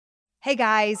Hey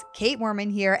guys, Kate Worman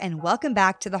here, and welcome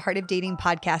back to the Heart of Dating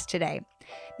podcast today.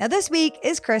 Now this week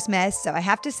is Christmas, so I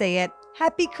have to say it.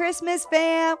 Happy Christmas,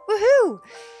 fam! Woohoo!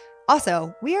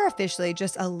 Also, we are officially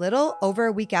just a little over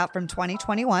a week out from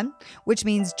 2021, which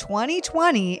means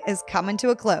 2020 is coming to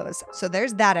a close. So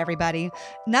there's that, everybody.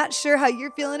 Not sure how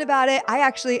you're feeling about it. I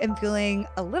actually am feeling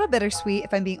a little bittersweet,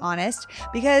 if I'm being honest,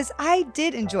 because I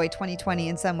did enjoy 2020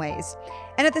 in some ways.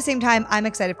 And at the same time, I'm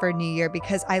excited for a new year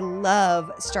because I love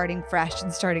starting fresh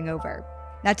and starting over.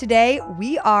 Now today,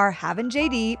 we are having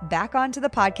JD back onto the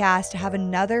podcast to have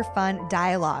another fun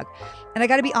dialogue. And I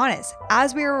gotta be honest,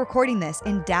 as we were recording this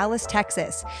in Dallas,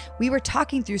 Texas, we were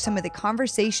talking through some of the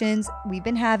conversations we've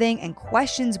been having and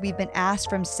questions we've been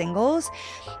asked from singles.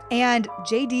 And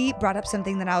JD brought up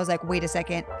something that I was like, wait a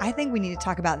second, I think we need to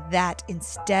talk about that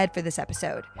instead for this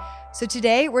episode. So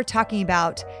today we're talking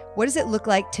about what does it look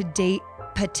like to date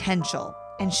potential?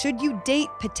 And should you date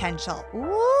potential?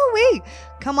 Woo-wee.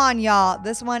 Come on, y'all.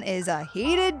 This one is a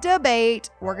heated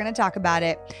debate. We're going to talk about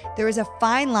it. There is a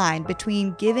fine line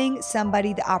between giving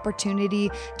somebody the opportunity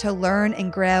to learn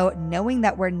and grow, knowing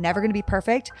that we're never going to be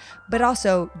perfect, but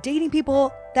also dating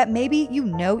people that maybe you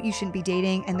know you shouldn't be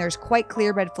dating, and there's quite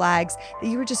clear red flags that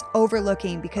you were just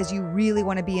overlooking because you really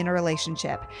want to be in a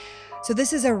relationship. So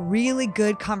this is a really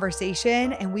good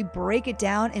conversation, and we break it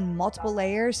down in multiple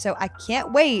layers. So I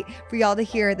can't wait for y'all to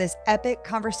hear this epic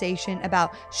conversation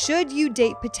about should you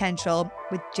date potential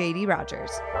with JD Rodgers.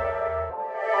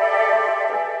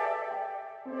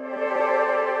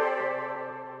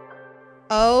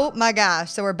 Oh my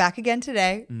gosh. So we're back again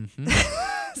today.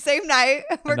 Same night,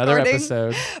 another recording.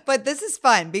 episode. But this is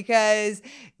fun because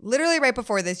literally right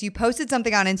before this, you posted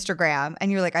something on Instagram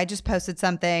and you're like, I just posted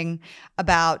something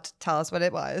about, tell us what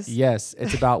it was. Yes,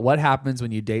 it's about what happens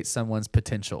when you date someone's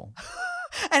potential.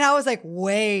 And I was like,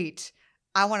 wait,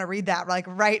 I want to read that like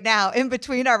right now in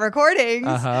between our recordings.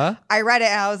 I read it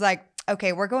and I was like,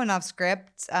 okay, we're going off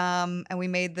script. And we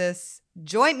made this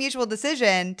joint mutual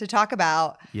decision to talk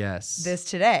about this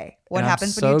today. What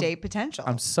happens when you date potential?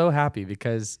 I'm so happy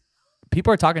because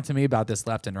people are talking to me about this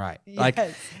left and right. Yes. Like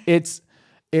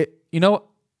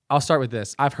I'll start with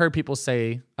this. I've heard people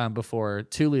say before,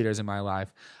 two leaders in my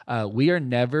life, we are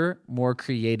never more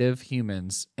creative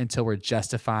humans until we're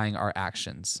justifying our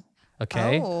actions.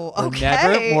 Okay? Oh, We're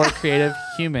never more creative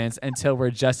humans until we're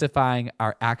justifying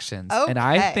our actions. Okay. And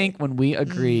I think when we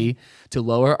agree to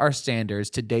lower our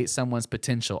standards to date someone's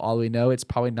potential, all we know it's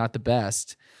probably not the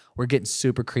best, we're getting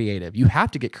super creative. You have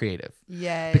to get creative.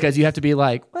 Yes. Because you have to be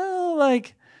like, well,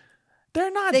 like, they're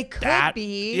not They could that.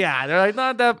 be. Yeah, they're like,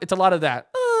 not that. It's a lot of that.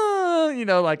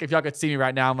 Like if y'all could see me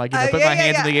right now, I'm like, put my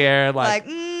hands in the air. Like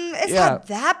it's not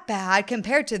that bad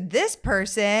compared to this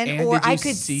person. And or did you I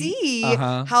could see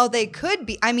Uh-huh. how they could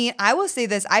be. I mean, I will say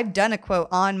this. I've done a quote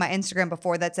on my Instagram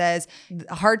before that says,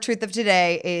 the hard truth of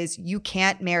today is you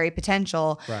can't marry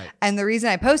potential. Right. And the reason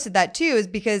I posted that too is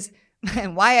because,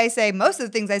 and why I say most of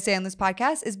the things I say on this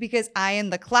podcast is because I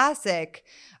am the classic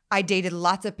I dated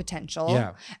lots of potential.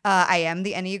 Yeah. I am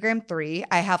the Enneagram 3.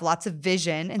 I have lots of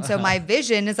vision. And so my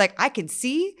vision is like, I can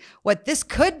see what this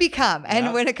could become.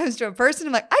 And when it comes to a person,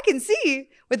 I'm like, I can see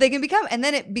what they can become. And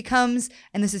then it becomes,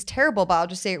 and this is terrible, but I'll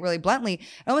just say it really bluntly, it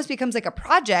almost becomes like a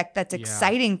project that's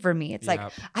exciting for me. It's like,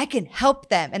 I can help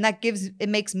them. And it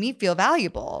makes me feel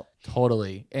valuable.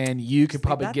 Totally. And you could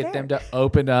probably get them to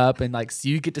open up and so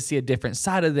you get to see a different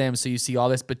side of them. So you see all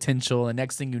this potential. And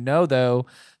next thing you know, though,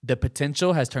 the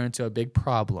potential has turned into a big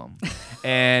problem.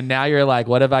 And now you're like,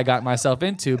 what have I got myself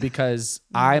into? Because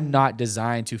I'm not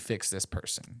designed to fix this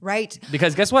person. Right.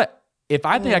 Because guess what? If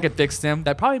I think I could fix them,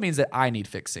 that probably means that I need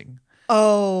fixing.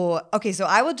 Oh, okay. So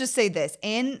I will just say this.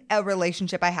 In a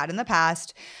relationship I had in the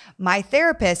past, my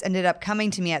therapist ended up coming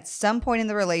to me at some point in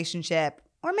the relationship,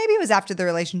 or maybe it was after the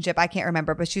relationship, I can't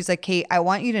remember, but she was like, Kate, I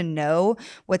want you to know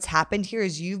what's happened here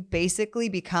is you've basically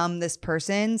become this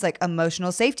person's like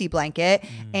emotional safety blanket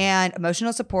and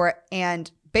emotional support and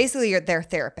basically you're their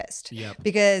therapist.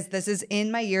 Because this is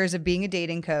in my years of being a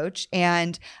dating coach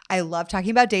and I love talking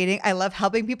about dating. I love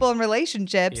helping people in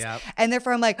relationships. And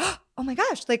therefore I'm like, oh my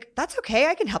gosh, like that's okay.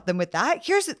 I can help them with that.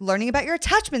 Here's learning about your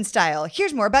attachment style.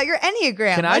 Here's more about your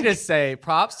Enneagram. Can I just say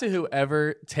props to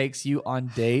whoever takes you on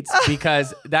dates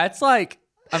because that's like,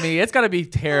 it's got to be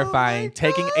terrifying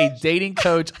taking a dating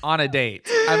coach on a date.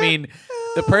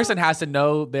 The person has to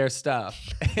know their stuff.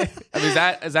 Is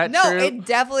that true? No, it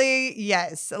definitely,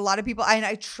 yes. A lot of people, and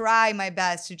I try my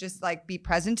best to just like be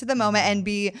present to the moment and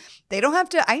they don't have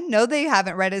to, I know they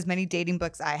haven't read as many dating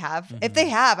books I have. If they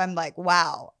have, I'm like,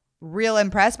 wow, real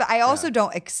impressed. But I also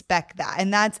don't expect that.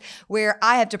 And that's where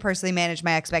I have to personally manage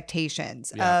my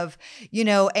expectations of,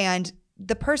 and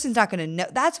the person's not going to know.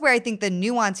 That's where I think the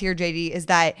nuance here, JD, is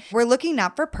that we're looking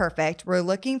not for perfect, we're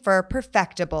looking for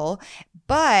perfectible,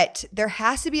 but there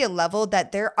has to be a level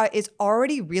that there is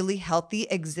already really healthy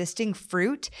existing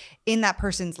fruit in that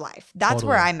person's life. That's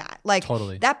where I'm at. Like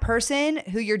that person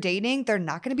who you're dating, they're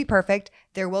not going to be perfect.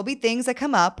 There will be things that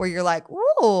come up where you're like,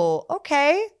 "Ooh,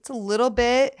 okay, it's a little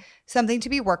bit something to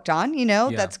be worked on,"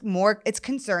 that's more, it's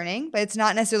concerning, but it's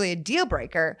not necessarily a deal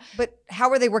breaker. But how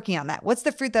are they working on that? What's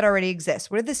the fruit that already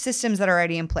exists? What are the systems that are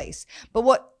already in place?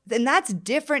 And that's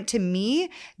different to me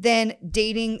than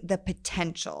dating the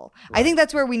potential. Right. I think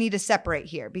that's where we need to separate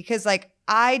here, because like,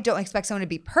 I don't expect someone to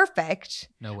be perfect.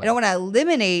 No way. I don't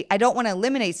want to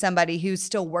eliminate somebody who's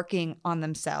still working on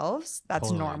themselves.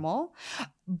 That's normal.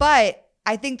 But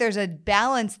I think there's a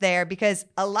balance there, because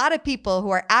a lot of people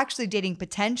who are actually dating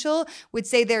potential would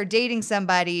say they're dating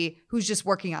somebody who's just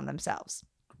working on themselves.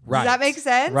 Right. Does that make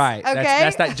sense? Right. Okay.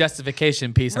 That's that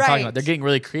justification piece I'm talking about. They're getting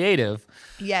really creative.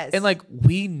 Yes. And like,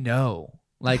 we know.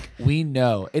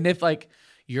 And if like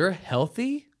you're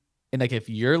healthy and like if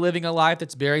you're living a life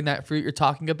that's bearing that fruit you're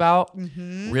talking about,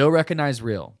 real recognize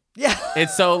real. Yeah. And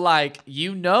so like,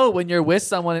 when you're with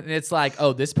someone and it's like,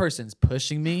 oh, this person's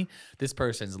pushing me. This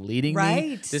person's leading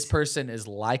me. This person is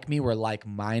like me. We're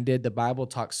like-minded. The Bible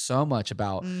talks so much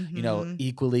about,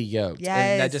 equally yoked. Yes.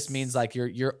 And that just means like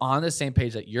you're on the same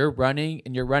page, that you're running.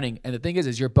 And the thing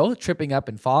is you're both tripping up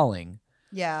and falling.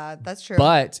 Yeah, that's true.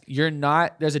 But you're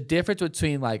not, there's a difference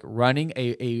between like running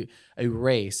a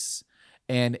race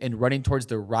and running towards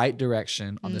the right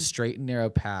direction on the straight and narrow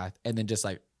path, and then just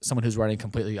like someone who's running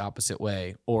completely opposite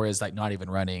way, or is like not even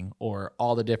running, or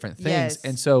all the different things. Yes.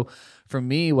 And so for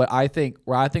me, where I think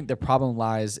the problem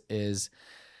lies is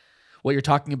what you're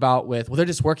talking about with, they're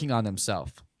just working on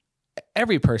themselves.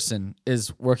 Every person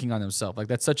is working on themselves. Like,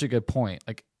 that's such a good point.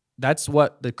 Like, that's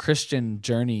what the Christian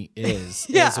journey is.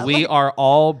 Is we are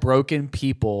all broken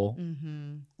people,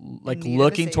 like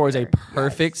looking towards a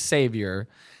perfect Savior,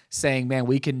 saying, man,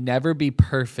 we can never be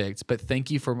perfect, but thank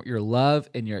you for your love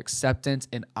and your acceptance.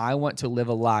 And I want to live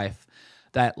a life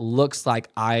that looks like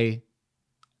I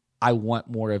want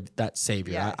more of that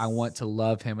Savior. Yes. I want to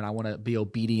love him, and I want to be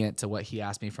obedient to what he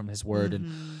asked me from his word.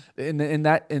 And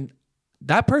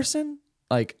that person,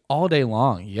 like all day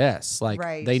long, yes. Like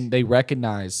they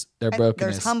recognize their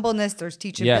brokenness. There's humbleness, there's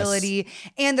teachability,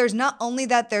 and there's not only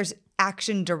that, there's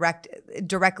action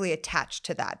directly attached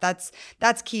to that.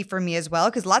 That's key for me as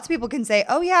well, because lots of people can say,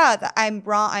 oh yeah, I'm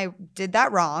wrong, I did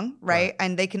that wrong, right?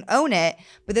 And they can own it,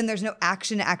 but then there's no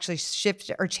action to actually shift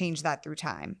or change that through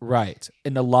time. Right.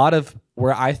 And a lot of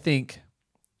where I think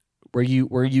where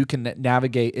you can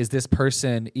navigate, is this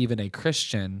person even a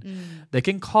Christian? They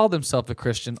can call themselves a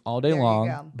Christian all day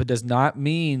long, but does not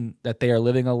mean that they are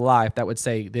living a life that would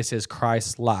say this is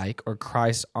Christ-like or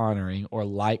Christ-honoring or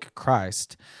like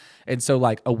Christ. And so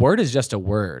like a word is just a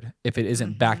word if it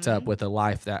isn't backed up with a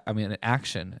life an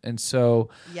action. And so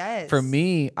for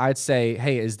me, I'd say,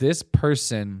 hey, is this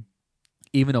person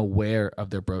even aware of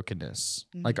their brokenness?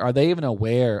 Like, are they even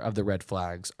aware of the red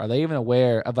flags? Are they even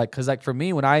aware of because like for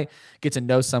me, when I get to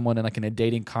know someone in like in a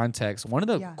dating context, one of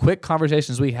the quick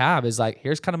conversations we have is like,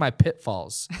 here's kind of my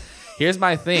pitfalls. Here's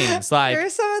my things. Like,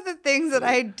 here's some of the things that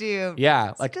I do.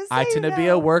 Yeah. Like, I tend to be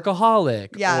a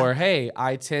workaholic. Yeah. Or, hey,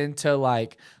 I tend to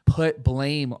like put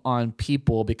blame on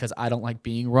people because I don't like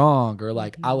being wrong. Or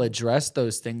like, I'll address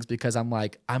those things because I'm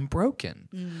like, I'm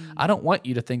broken. I don't want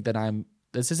you to think that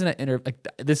this isn't an interview. Like,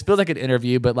 this feels like an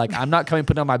interview, but like, I'm not coming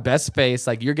putting on my best face.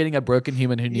 Like, you're getting a broken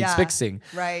human who needs fixing.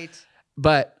 Right.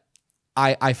 But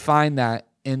I find that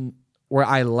in where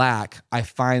I lack, I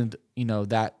find,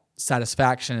 that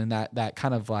satisfaction and that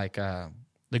kind of like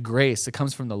the grace that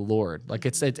comes from the Lord. Like,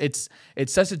 it's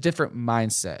such a different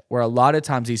mindset, where a lot of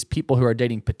times these people who are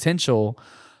dating potential,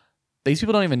 these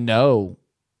people don't even know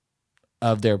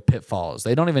of their pitfalls.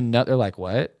 They don't even know. They're like,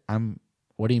 what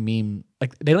do you mean?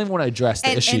 Like, they don't even want to address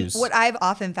the issues. And what I've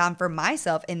often found for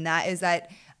myself in that is that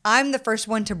I'm the first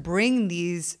one to bring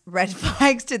these red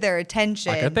flags to their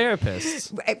attention. Like a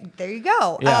therapist. There you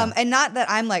go. Yeah. And not that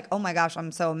I'm like, oh my gosh,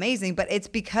 I'm so amazing, but it's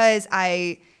because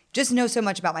I just know so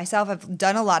much about myself. I've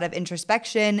done a lot of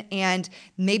introspection, and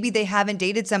maybe they haven't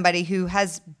dated somebody who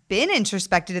has been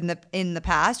introspected in the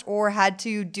past or had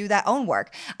to do that own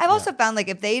work. I've also found like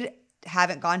if they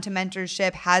haven't gone to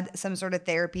mentorship, had some sort of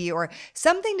therapy or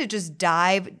something to just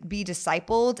be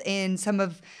discipled in some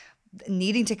of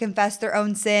needing to confess their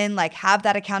own sin, like have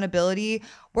that accountability,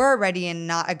 we're already in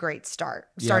not a great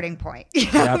starting point.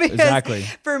 Yep, exactly.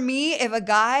 For me, if a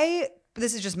guy,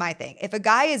 this is just my thing, if a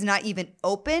guy is not even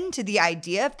open to the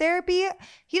idea of therapy,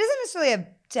 he doesn't necessarily have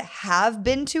to have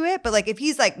been to it. But like, if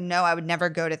he's like, no, I would never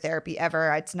go to therapy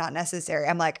ever, it's not necessary,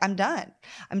 I'm like, I'm done.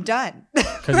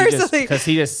 Because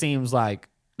he just seems like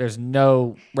there's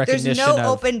no recognition. There's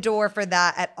no open door for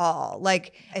that at all.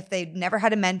 Like, if they never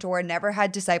had a mentor, never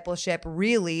had discipleship,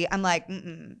 really, I'm like,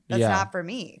 that's not for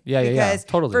me. Because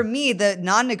totally. For me, the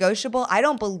non-negotiable, I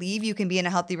don't believe you can be in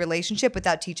a healthy relationship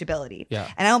without teachability. Yeah.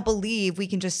 And I don't believe we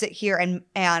can just sit here and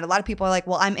a lot of people are like,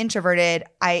 well, I'm introverted,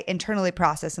 I internally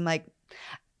process. I'm like,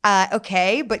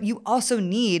 okay, but you also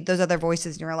need those other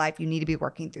voices in your life. You need to be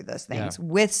working through those things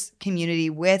with community,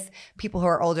 with people who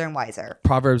are older and wiser.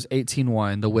 Proverbs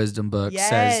 18:1, the wisdom book,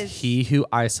 says, he who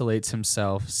isolates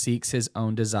himself seeks his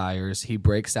own desires. He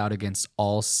breaks out against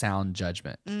all sound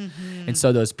judgment. Mm-hmm. And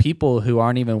so those people who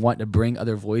aren't even wanting to bring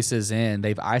other voices in,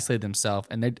 they've isolated themselves,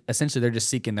 and they're just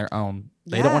seeking their own.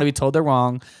 They don't want to be told they're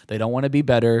wrong. They don't want to be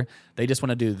better. They just want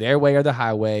to do their way or the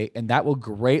highway, and that will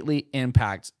greatly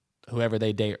impact whoever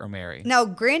they date or marry. Now,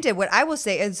 granted, what I will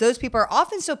say is those people are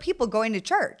often still people going to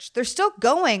church. They're still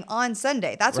going on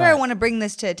Sunday. That's where I want to bring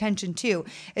this to attention too,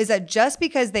 is that just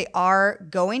because they are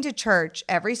going to church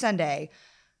every Sunday,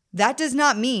 that does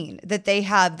not mean that they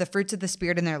have the fruits of the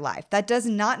Spirit in their life. That does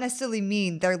not necessarily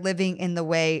mean they're living in the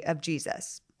way of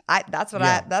Jesus. That's what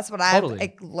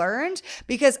I've learned,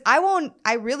 because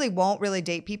I really won't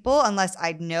date people unless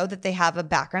I know that they have a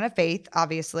background of faith,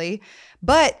 obviously.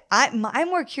 But I'm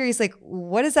more curious, like,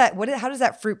 how does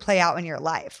that fruit play out in your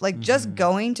life? Like, just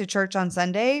going to church on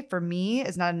Sunday for me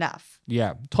is not enough.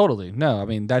 Yeah, totally. No, I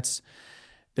mean, there's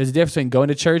a difference between going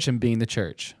to church and being the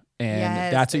church.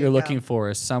 And that's what you're looking for,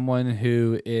 is someone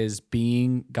who is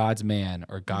being God's man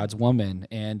or God's woman.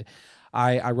 And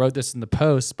I wrote this in the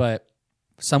post, but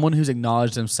someone who's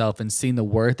acknowledged himself and seen the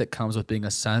worth that comes with being a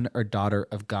son or daughter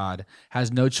of God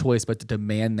has no choice but to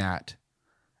demand that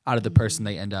out of the person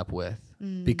they end up with.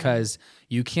 Because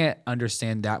you can't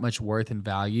understand that much worth and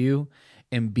value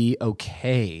and be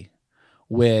okay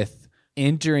with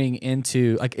entering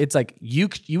into, like, it's like you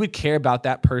would care about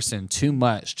that person too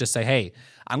much. Just say, hey,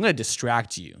 I'm going to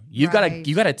distract you. You got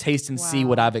to taste and see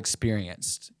what I've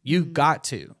experienced. You got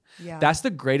to. Yeah. That's the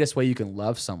greatest way you can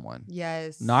love someone.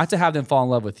 Yes. Not to have them fall in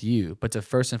love with you, but to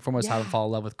first and foremost have them fall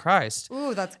in love with Christ.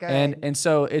 Ooh, that's good. And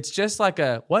so it's just like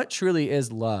what truly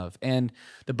is love. And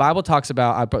the Bible talks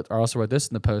about, I also wrote this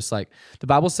in the post, like the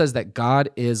Bible says that God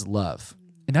is love.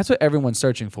 And that's what everyone's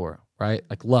searching for, right?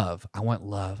 Like love. I want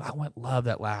love. I want love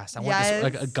that lasts. I want this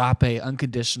like agape,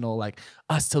 unconditional, like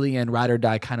us till the end, ride or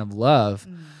die kind of love.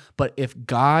 But if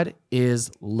God is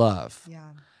love,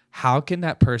 how can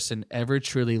that person ever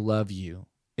truly love you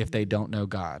if they don't know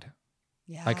God?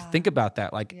 Yeah. Like, think about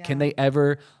that. Like, can they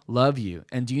ever love you?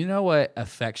 And do you know what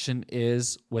affection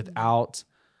is without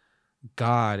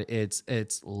God? It's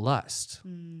lust.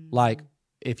 Like,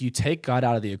 if you take God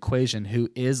out of the equation, who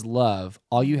is love,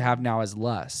 all you have now is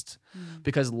lust.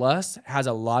 Because lust has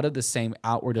a lot of the same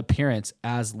outward appearance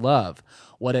as love.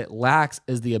 What it lacks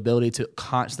is the ability to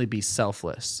constantly be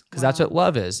selfless, because that's what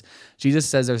love is. Jesus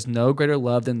says there's no greater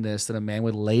love than this, that a man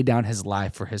would lay down his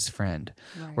life for his friend.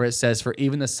 Where it says, for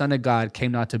even the Son of God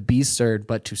came not to be served,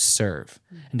 but to serve,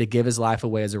 and to give his life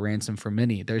away as a ransom for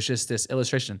many. There's just this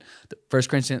illustration. 1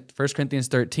 Corinthians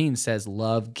 13 says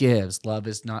love gives. Love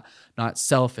is not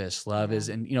selfish. Love is,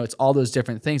 and it's all those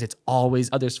different things. It's always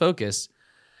others focused.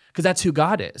 Because that's who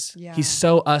God is. Yeah. He's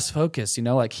so us focused,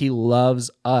 like he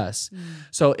loves us.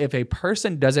 So if a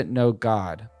person doesn't know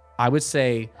God, I would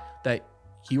say that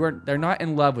they're not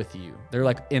in love with you. They're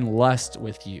like in lust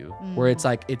with you, where it's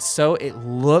like, it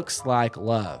looks like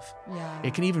love. Yeah.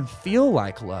 It can even feel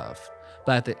like love.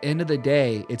 But at the end of the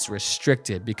day, it's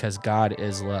restricted because God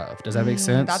is love. Does that make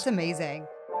sense? That's amazing.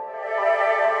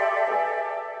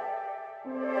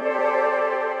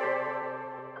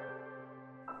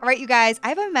 All right, you guys, I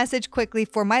have a message quickly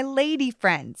for my lady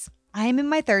friends. I am in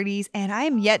my 30s and I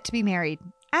am yet to be married.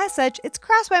 As such, it's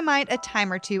crossed my mind a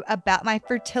time or two about my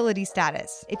fertility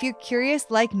status. If you're curious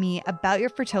like me about your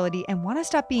fertility and want to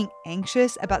stop being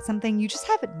anxious about something you just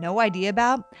have no idea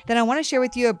about, then I want to share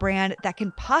with you a brand that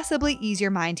can possibly ease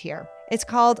your mind here. It's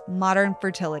called Modern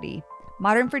Fertility.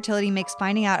 Modern Fertility makes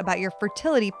finding out about your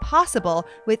fertility possible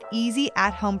with easy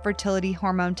at-home fertility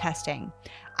hormone testing.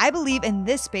 I believe in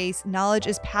this space, knowledge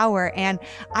is power, and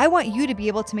I want you to be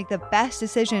able to make the best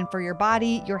decision for your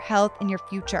body, your health, and your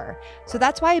future. So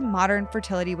that's why Modern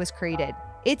Fertility was created.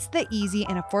 It's the easy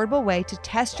and affordable way to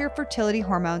test your fertility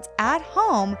hormones at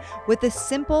home with a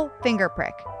simple finger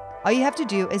prick. All you have to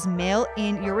do is mail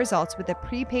in your results with a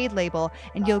prepaid label,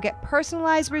 and you'll get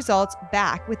personalized results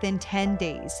back within 10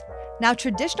 days. Now,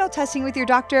 traditional testing with your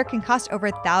doctor can cost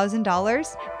over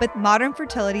 $1,000, but modern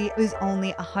fertility is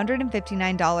only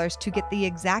 $159 to get the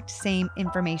exact same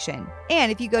information.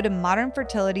 And if you go to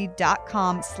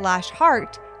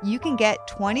modernfertility.com/heart, you can get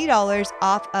 $20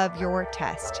 off of your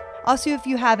test. Also, if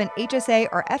you have an HSA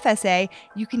or FSA,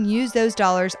 you can use those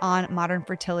dollars on Modern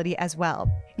Fertility as well.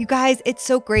 You guys, it's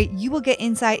so great. You will get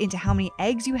insight into how many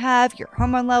eggs you have, your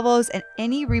hormone levels, and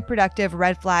any reproductive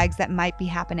red flags that might be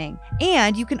happening.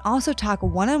 And you can also talk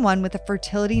one-on-one with a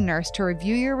fertility nurse to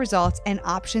review your results and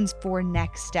options for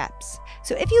next steps.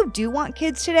 So if you do want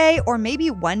kids today, or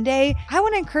maybe one day, I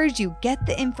want to encourage you, get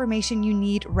the information you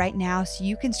need right now so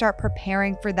you can start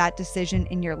preparing for that decision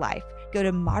in your life. Go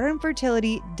to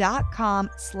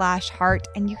modernfertility.com/heart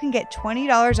and you can get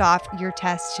 $20 off your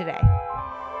test today.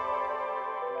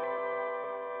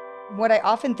 What I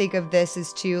often think of this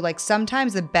is too, like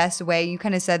sometimes the best way, you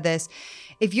kind of said this,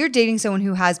 if you're dating someone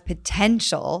who has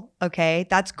potential, okay,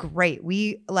 that's great.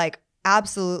 We like,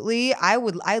 absolutely.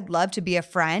 I'd love to be a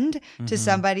friend to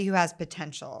somebody who has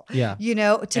potential. Yeah. You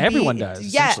know, everyone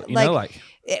does. Yeah. Like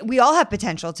we all have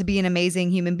potential to be an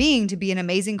amazing human being, to be an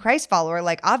amazing Christ follower,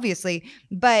 like obviously.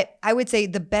 But I would say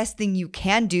the best thing you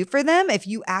can do for them, if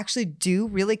you actually do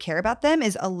really care about them,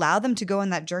 is allow them to go on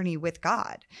that journey with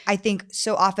God. I think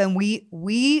so often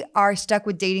we are stuck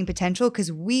with dating potential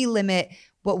because we limit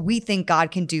what we think God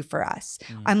can do for us.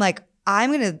 I'm like,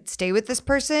 I'm going to stay with this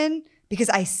person because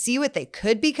I see what they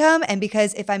could become. And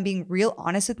because if I'm being real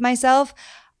honest with myself,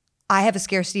 I have a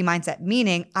scarcity mindset,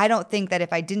 meaning I don't think that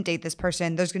if I didn't date this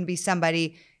person, there's going to be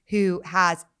somebody who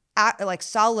has like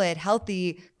solid,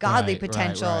 healthy, godly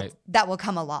potential that will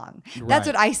come along. That's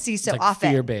what I see so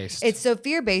often. Fear-based. It's so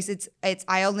fear-based.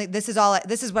 This is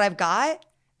what I've got.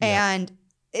 And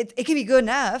it can be good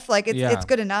enough. Like it's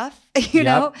good enough, you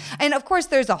know? And of course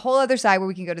there's a whole other side where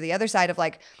we can go to the other side of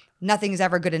like, nothing is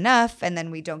ever good enough. And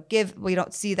then we don't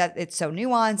see that it's so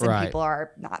nuanced and people are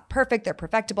not perfect. They're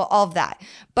perfectible, all of that.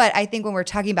 But I think when we're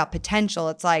talking about potential,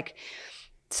 it's like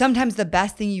sometimes the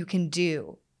best thing you can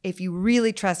do if you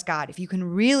really trust God, if you can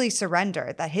really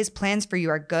surrender that his plans for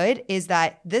you are good, is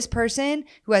that this person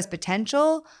who has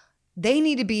potential, they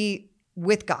need to be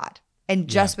with God and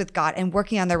just with God and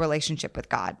working on their relationship with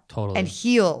God. Totally. And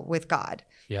heal with God.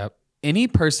 Yep. Any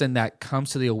person that comes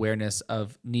to the awareness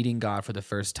of needing God for the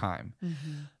first time,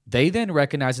 they then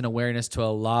recognize an awareness to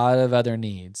a lot of other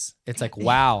needs. It's like,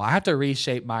 wow, I have to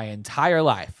reshape my entire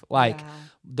life. Like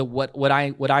what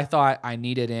I thought I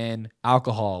needed in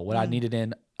alcohol, what I needed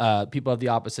in people of the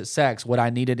opposite sex, what I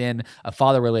needed in a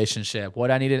father relationship, what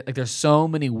I needed. Like there's so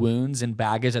many wounds and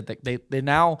baggage that they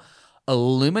now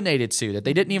illuminated to that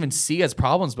they didn't even see as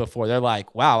problems before. They're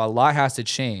like, wow, a lot has to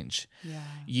change.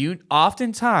 You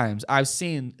oftentimes I've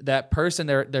seen that person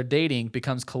they're dating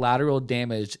becomes collateral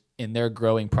damage in their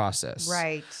growing process.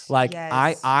 Right. Like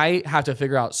I have to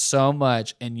figure out so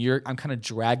much, and I'm kind of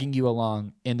dragging you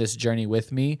along in this journey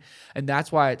with me. And that's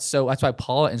why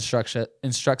Paul instructs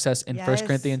us in 1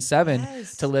 Corinthians 7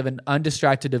 to live an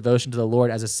undistracted devotion to the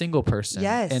Lord as a single person.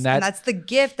 Yes. And that's the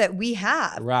gift that we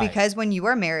have. Right. Because when you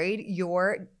are married,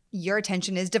 your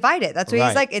attention is divided. That's why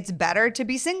he's like, it's better to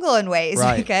be single in ways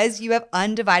because you have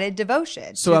undivided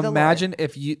devotion. So imagine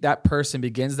if that person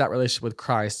begins that relationship with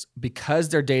Christ because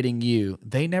they're dating you,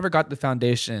 they never got the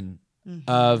foundation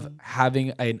of having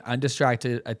an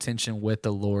undistracted attention with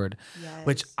the Lord,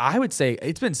 which I would say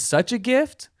it's been such a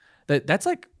gift that's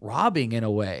like robbing in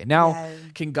a way. Now,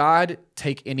 can God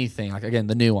take anything? Like again,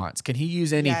 the nuance. Can he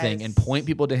use anything and point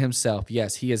people to himself?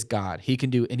 Yes, he is God. He can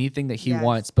do anything that he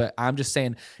wants. But I'm just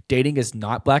saying dating is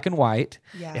not black and white.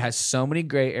 It has so many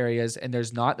gray areas, and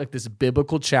there's not like this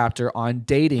biblical chapter on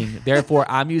dating. Therefore,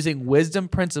 I'm using wisdom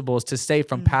principles to say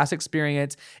from past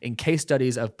experience and case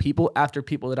studies of people after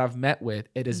people that I've met with,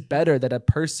 it is better that a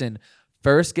person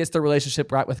first gets the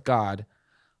relationship right with God,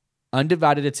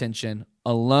 undivided attention,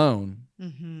 alone,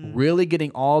 really getting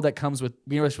all that comes with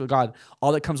being in a relationship with God,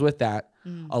 all that comes with that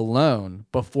alone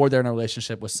before they're in a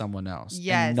relationship with someone else.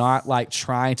 And not like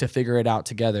trying to figure it out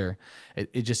together.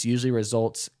 It just usually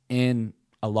results in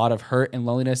a lot of hurt and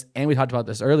loneliness. And we talked about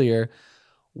this earlier.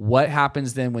 What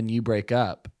happens then when you break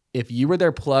up? If you were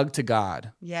their plug to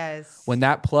God, when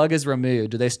that plug is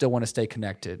removed, do they still want to stay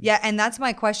connected? Yeah, and that's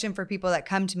my question for people that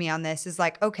come to me on this is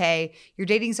like, okay, you're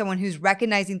dating someone who's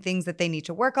recognizing things that they need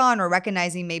to work on, or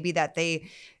recognizing maybe that they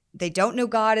don't know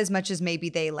God as much as maybe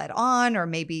they let on, or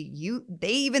maybe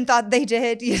they even thought they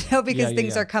did, because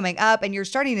things are coming up, and you're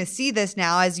starting to see this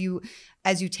now as you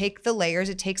take the layers.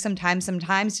 It takes some time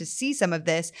sometimes to see some of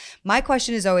this. My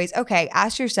question is always, okay,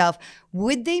 ask yourself,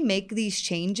 would they make these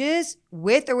changes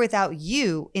with or without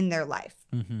you in their life?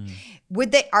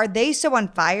 Are they so on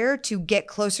fire to get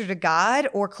closer to God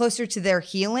or closer to their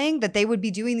healing that they would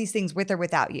be doing these things with or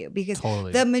without you? Because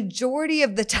the majority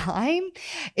of the time,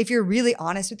 if you're really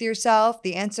honest with yourself,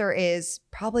 the answer is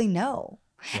probably no.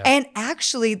 Yeah. And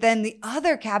actually, then the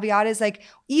other caveat is like,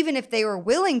 even if they were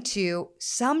willing to,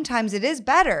 sometimes it is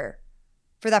better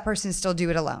for that person to still do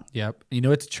it alone. Yep. You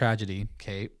know, it's a tragedy,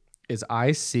 Kate, is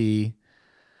I've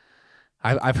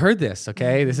heard this,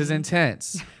 okay? This is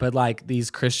intense. But like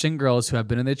these Christian girls who have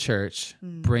been in the church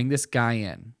bring this guy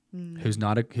in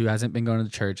who hasn't been going to the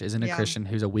church, isn't a Christian,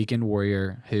 who's a weekend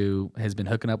warrior, who has been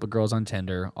hooking up with girls on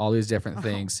Tinder, all these different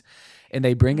things. And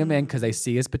they bring him in because they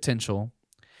see his potential.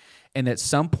 And at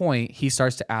some point, he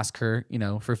starts to ask her,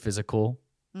 for physical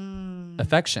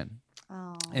affection.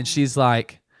 Oh. And she's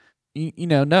like,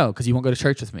 no, because you won't go to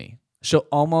church with me. She'll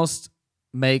almost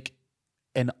make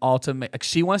an ultimate, like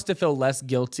she wants to feel less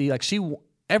guilty. Like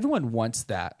everyone wants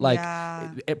that. Like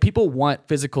people want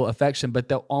physical affection, but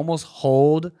they'll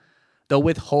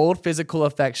withhold physical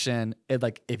affection.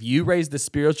 If you raise the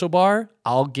spiritual bar,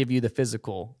 I'll give you the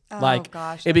physical.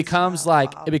 It becomes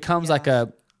like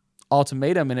a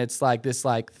ultimatum, and it's like this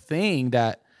thing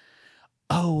that,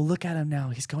 oh, look at him now.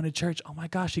 He's going to church. Oh my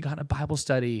gosh, he got in a Bible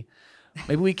study.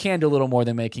 Maybe we can do a little more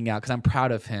than making out because I'm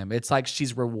proud of him. It's like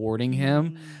she's rewarding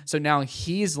him. So now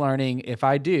he's learning, if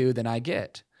I do, then I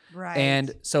get. Right.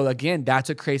 And so again, that's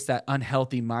what creates that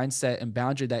unhealthy mindset and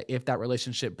boundary that if that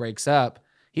relationship breaks up,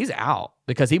 he's out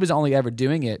because he was only ever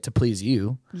doing it to please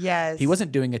you. Yes. He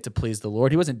wasn't doing it to please the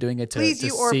Lord. He wasn't doing it to please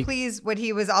you or please what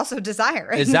he was also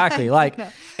desiring. Exactly.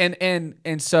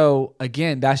 And so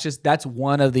again, that's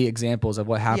one of the examples of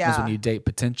what happens when you date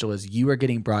potential is you are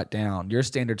getting brought down. Your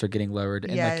standards are getting lowered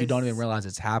and you don't even realize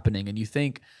it's happening. And you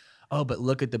think, oh, but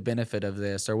look at the benefit of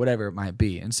this or whatever it might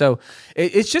be. And so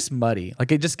it's just muddy.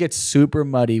 Like it just gets super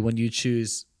muddy when you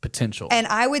choose potential. And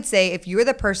I would say if you're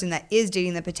the person that is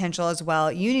dating the potential as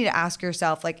well, you need to ask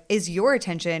yourself, is your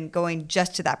attention going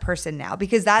just to that person now?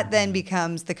 Because that then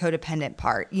becomes the codependent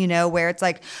part, where it's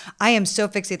like, I am so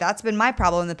fixated. That's been my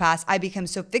problem in the past. I become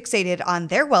so fixated on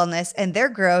their wellness and their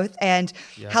growth and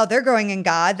how they're growing in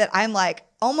God that I'm like,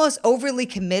 almost overly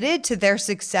committed to their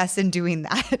success in doing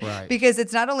that. Right. Because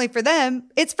it's not only for them,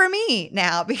 it's for me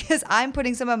now because I'm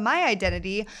putting some of my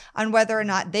identity on whether or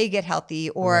not they get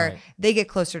healthy or they get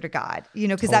closer to God,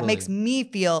 because that makes me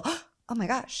feel, oh my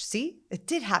gosh, see, it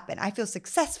did happen. I feel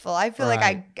successful. I feel like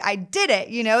I did it.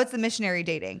 It's the missionary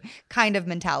dating kind of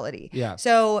mentality. Yeah.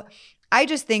 So I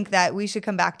just think that we should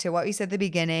come back to what we said at the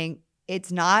beginning.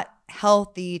 It's not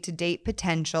healthy to date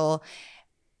potential.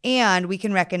 And we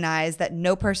can recognize that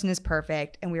no person is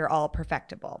perfect and we are all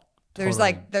perfectible.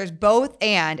 There's both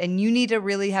and you need to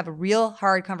really have real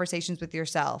hard conversations with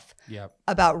yourself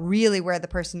about really where the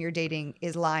person you're dating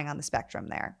is lying on the spectrum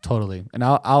there. Totally. And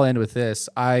I'll end with this.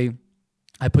 I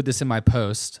put this in my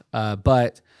post,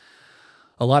 but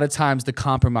a lot of times the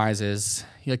compromises,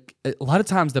 a lot of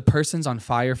times the person's on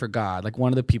fire for God, like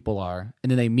one of the people are,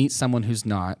 and then they meet someone who's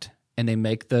not, and they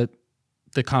make the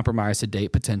compromise to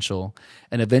date potential.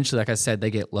 And eventually, like I said, they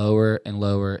get lower and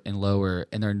lower and lower,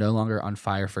 and they're no longer on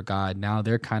fire for God. Now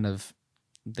they're kind of,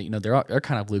 they're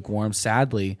kind of lukewarm,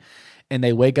 sadly. And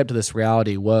they wake up to this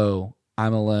reality, whoa,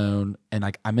 I'm alone. And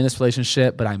I'm in this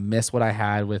relationship, but I miss what I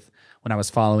had with when I was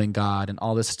following God and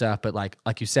all this stuff. But like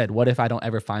you said, what if I don't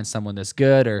ever find someone this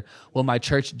good? Or will my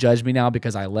church judge me now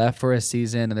because I left for a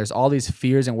season? And there's all these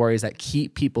fears and worries that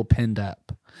keep people pinned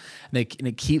up. And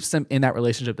it keeps them in that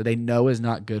relationship that they know is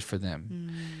not good for them.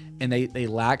 And they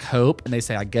lack hope, and they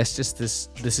say, I guess just this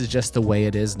is just the way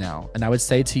it is now. And I would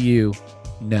say to you,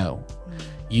 no.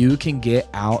 You can get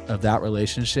out of that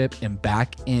relationship and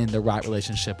back in the right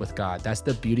relationship with God. That's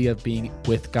the beauty of being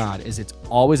with God, is it's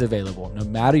always available. No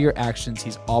matter your actions,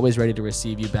 he's always ready to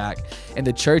receive you back. And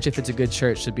the church, if it's a good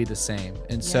church, should be the same.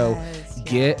 And so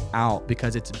get out,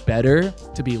 because it's better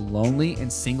to be lonely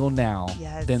and single now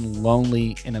than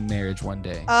lonely in a marriage one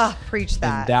day. Preach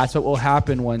that. And that's what will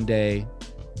happen one day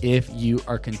if you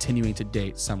are continuing to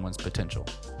date someone's potential.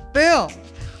 Boom.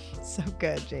 So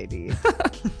good, JD.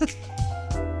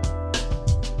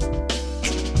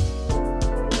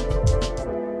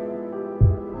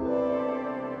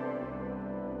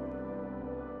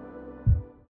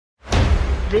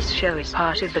 This show is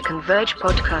part of the Converge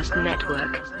Podcast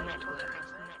Network.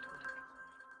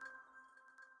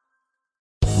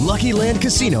 Lucky Land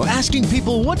Casino, asking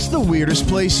people, what's the weirdest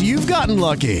place you've gotten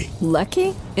lucky?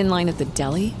 Lucky? In line at the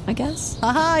deli, I guess?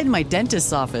 Aha, in my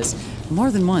dentist's office. More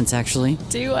than once, actually.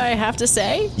 Do I have to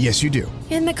say? Yes, you do.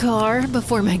 In the car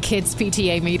before my kids'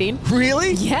 PTA meeting.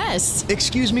 Really? Yes.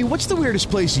 Excuse me, what's the weirdest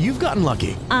place you've gotten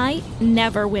lucky? I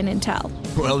never win and tell.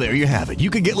 Well, there you have it. You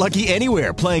can get lucky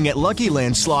anywhere, playing at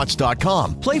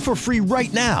LuckyLandSlots.com. Play for free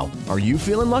right now. Are you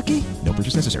feeling lucky? No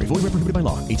purchase necessary. Void where prohibited by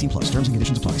law. 18+. Terms and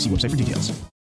conditions apply. See website for details.